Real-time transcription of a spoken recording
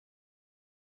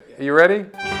Are you ready?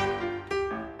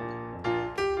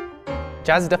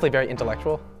 Jazz is definitely very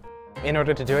intellectual. In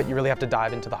order to do it, you really have to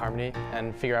dive into the harmony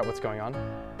and figure out what's going on.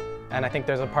 And I think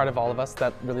there's a part of all of us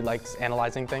that really likes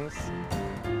analyzing things.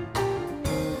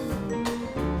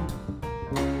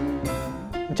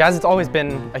 Jazz has always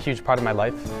been a huge part of my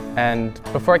life, and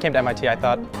before I came to MIT I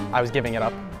thought I was giving it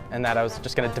up and that I was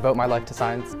just going to devote my life to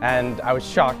science, and I was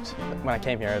shocked when I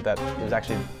came here that it was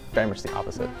actually very much the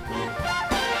opposite.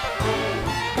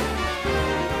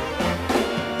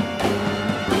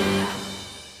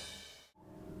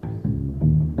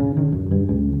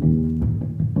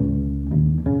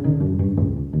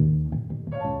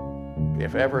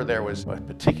 If ever there was a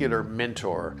particular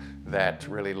mentor that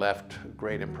really left a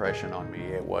great impression on me,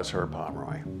 it was her,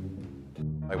 Pomeroy.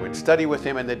 I would study with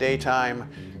him in the daytime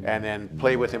and then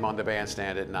play with him on the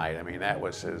bandstand at night. I mean, that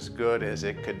was as good as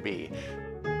it could be.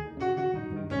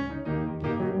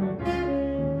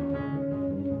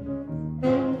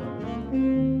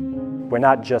 We're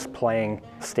not just playing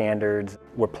standards,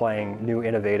 we're playing new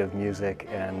innovative music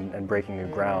and breaking new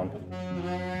ground.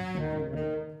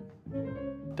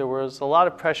 There was a lot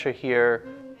of pressure here,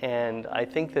 and I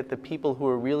think that the people who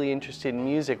were really interested in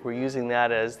music were using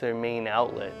that as their main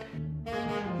outlet.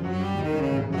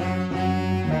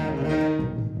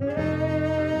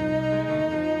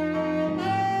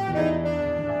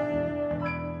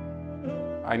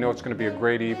 I know it's going to be a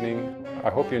great evening.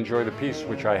 I hope you enjoy the piece,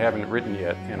 which I haven't written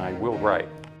yet, and I will write.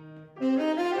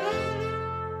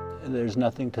 There's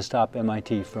nothing to stop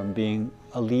MIT from being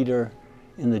a leader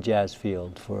in the jazz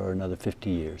field for another 50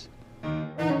 years.